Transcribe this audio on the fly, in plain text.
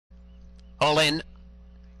All in.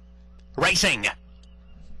 Racing.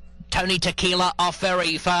 Tony Tequila off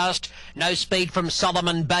very fast. No speed from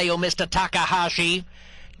Solomon Bay or Mr. Takahashi.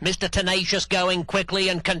 Mr. Tenacious going quickly,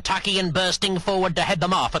 and Kentuckian bursting forward to head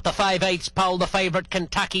them off. At the 5/8 pole, the favourite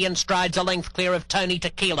Kentuckian strides a length clear of Tony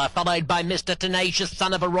Tequila, followed by Mr. Tenacious,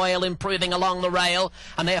 Son of a Royal, improving along the rail,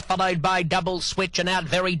 and they're followed by Double Switch, and out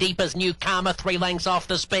very deep as New Karma, 3 lengths off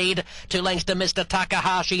the speed. 2 lengths to Mr.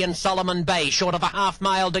 Takahashi and Solomon Bay. Short of a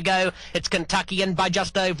half-mile to go. It's Kentuckian by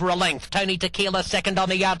just over a length. Tony Tequila second on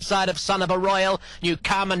the outside of Son of a Royal. New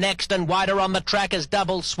Karma next, and wider on the track is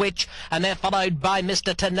Double Switch, and they're followed by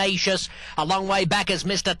Mr. Tenacious. A long way back is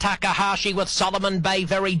Mr. Takahashi, with Solomon Bay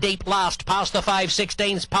very deep last. Past the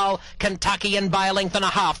 5/16 pole, Kentuckian by a length and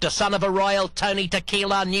a half to Son of a Royal, Tony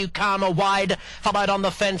Tequila, New Karma wide, followed on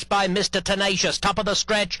the fence by Mr. Tenacious. Top of the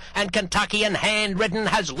stretch, and Kentuckian, hand-ridden,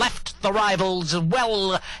 has left the rivals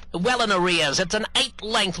well in arrears. It's an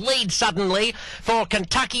 8-length lead suddenly for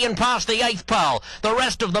Kentuckian past the 8th pole. The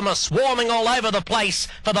rest of them are swarming all over the place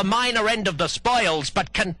for the minor end of the spoils,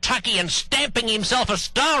 but Kentuckian stamping himself a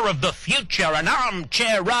star of the future, an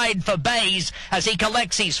armchair ride for Bays as he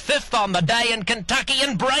collects his 5th on the day, and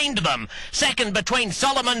Kentuckian brained them. Second between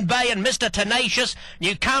Solomon Bay and Mr. Tenacious.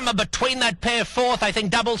 New Karma between that pair 4th. I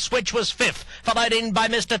think Double Switch was 5th, followed in by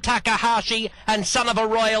Mr. Takahashi and Son of a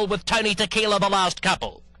Royal, with Tony Tequila the last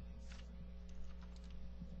couple.